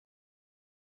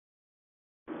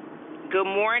Good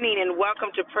morning and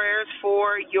welcome to Prayers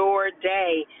for Your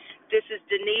Day. This is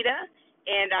Danita,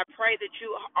 and I pray that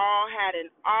you all had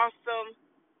an awesome,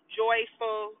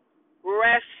 joyful,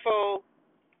 restful,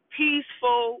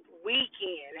 peaceful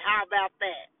weekend. How about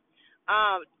that?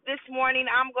 This morning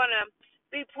I'm going to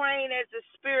be praying as the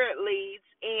Spirit leads,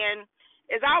 and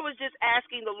as I was just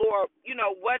asking the Lord,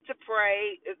 what to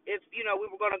pray, if we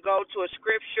were going to go to a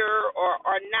scripture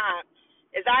or not,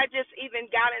 as I just even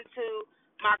got into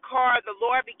my car, the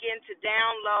Lord began to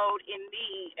download in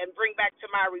me and bring back to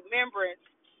my remembrance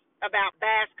about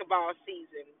basketball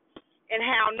season and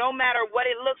how no matter what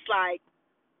it looks like,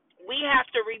 we have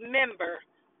to remember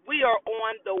we are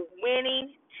on the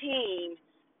winning team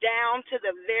down to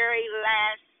the very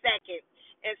last second.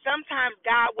 And sometimes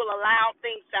God will allow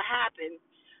things to happen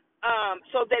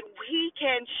so that he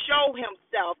can show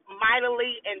himself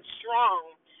mightily and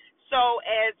strong. So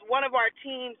as one of our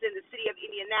teams in the city of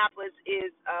Indianapolis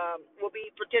will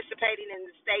be participating in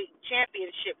the state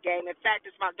championship game. In fact,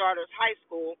 it's my daughter's high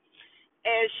school.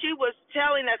 And she was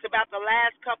telling us about the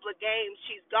last couple of games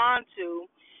she's gone to.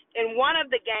 In one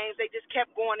of the games, they just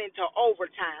kept going into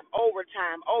overtime.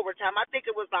 I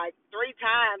think it was like 3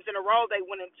 times in a row they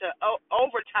went into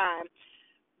overtime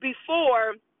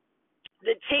before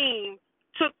the team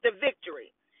took the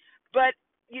victory. But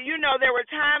there were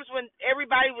times when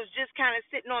everybody was just kind of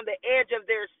sitting on the edge of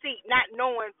their seat, not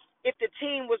knowing if the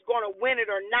team was going to win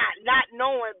it or not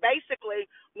knowing basically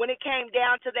when it came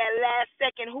down to that last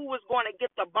second who was going to get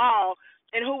the ball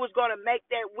and who was going to make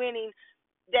that winning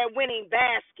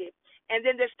basket. And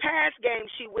then this past game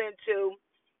she went to,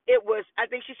 I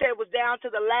think she said it was down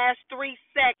to the last 3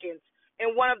 seconds,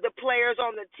 and one of the players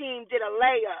on the team did a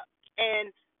layup, and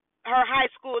her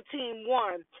high school team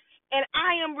won. And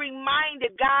I am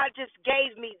reminded, God just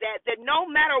gave me that no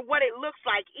matter what it looks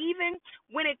like, even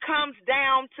when it comes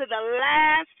down to the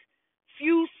last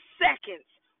few seconds,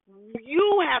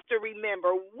 you have to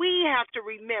remember, we have to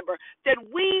remember that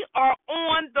we are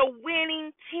on the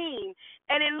winning team.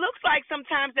 And it looks like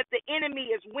sometimes that the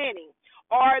enemy is winning,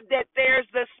 or that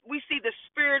we see the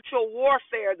spiritual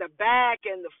warfare, the back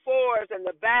and the forth and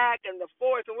the back and the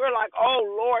forth, and we're like, oh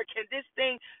Lord, can this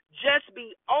thing just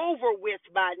be over with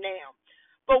by now?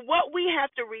 But what we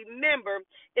have to remember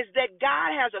is that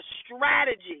God has a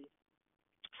strategy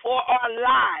for our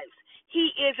lives.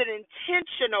 He is an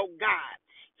intentional God.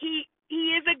 He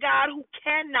is a God who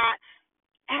cannot,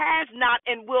 has not,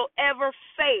 and will ever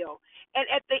fail. And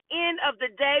at the end of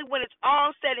the day, when it's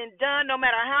all said and done, no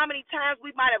matter how many times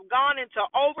we might have gone into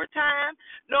overtime,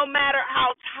 no matter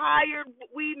how tired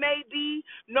we may be,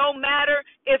 no matter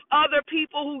if other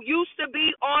people who used to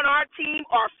be on our team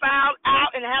are fouled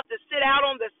out and have to sit out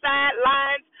on the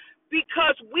sidelines,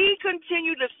 because we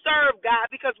continue to serve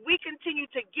God, because we continue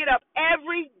to get up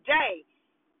every day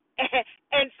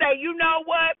and say, you know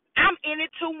what, I'm in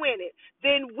it to win it,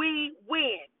 then we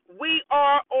win. We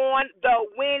are on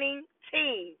the winning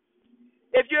team.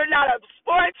 If you're not a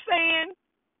sports fan,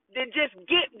 then just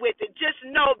get with it. Just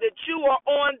know that you are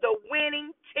on the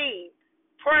winning team.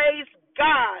 Praise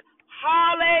God.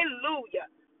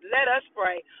 Hallelujah. Let us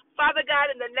pray. Father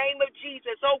God, in the name of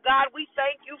Jesus, oh God, we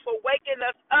thank you for waking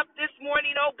us up this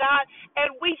morning, oh God,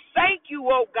 and we thank you,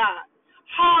 oh God.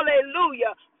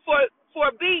 Hallelujah, for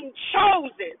being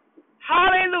chosen.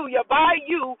 Hallelujah, by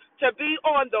you to be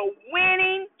on the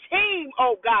winning team,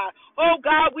 oh God. Oh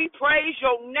God, we praise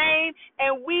your name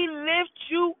and we lift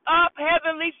you up,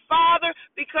 Heavenly Father,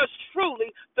 because truly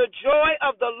the joy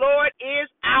of the Lord is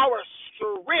our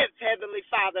strength, Heavenly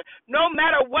Father. No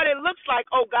matter what it looks like,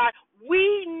 oh God,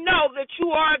 we know that you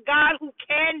are a God who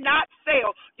cannot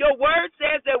fail. Your word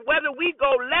says that whether we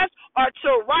go left or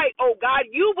to right, oh God,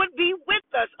 you would be with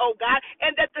us, oh God,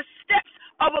 and that the steps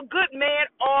of a good man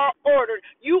are ordered.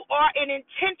 You are an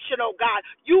intentional God.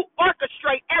 You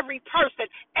orchestrate every person,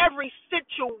 every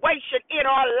situation in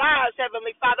our lives,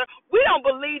 Heavenly Father. We don't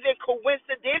believe in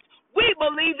coincidence. We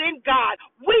believe in God.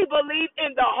 We believe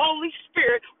in the Holy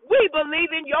Spirit. We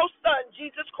believe in your Son,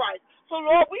 Jesus Christ. So,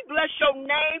 Lord, we bless your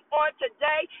name on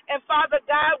today. And, Father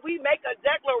God, we make a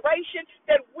declaration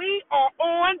that we are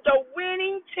on the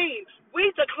winning team. We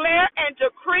declare and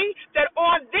decree that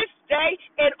on this day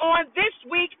and on this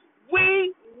week,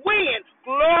 we win.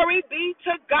 Glory be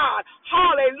to God.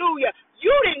 Hallelujah.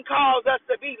 You didn't cause us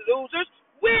to be losers.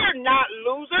 We're not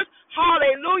losers.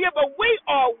 Hallelujah. But we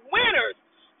are winners.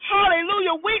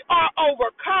 Hallelujah. We are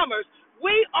overcomers.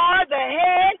 We are the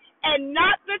head and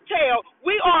not the tail.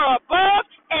 We are above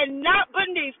and not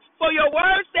beneath. For your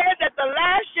word says that the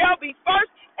last shall be first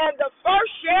and the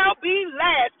first shall be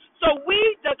last. So we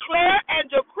declare and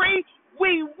decree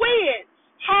we win.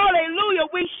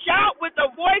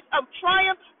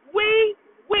 triumph. We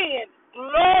win.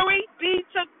 Glory be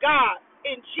to God.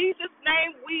 In Jesus'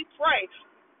 name we pray.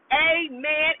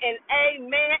 Amen and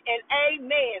amen and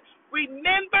amen.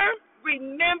 Remember,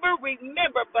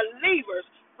 believers.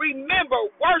 Remember,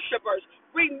 worshipers.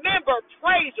 Remember,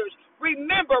 praisers.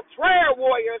 Remember, prayer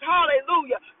warriors.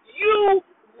 Hallelujah. You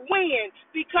win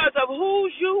because of who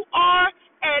you are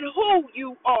and who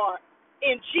you are.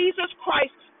 In Jesus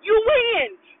Christ, you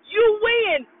win. You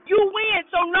win. You win.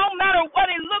 So no matter what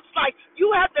it looks like,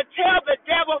 you have to tell the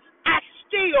devil, I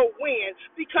still win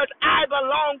because I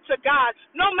belong to God.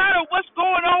 No matter what's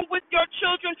going on with your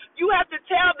children, you have to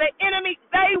tell the enemy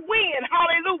they win.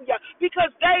 Hallelujah.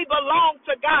 Because they belong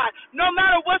to God. No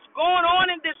matter what's going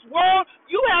on in this world,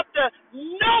 you have to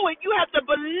know it. You have to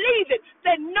believe it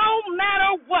that no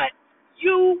matter what,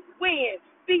 you win.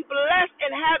 Be blessed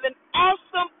and have an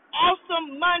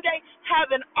awesome Monday.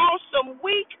 Have an awesome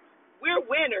week. We're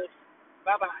winners.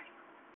 Bye-bye.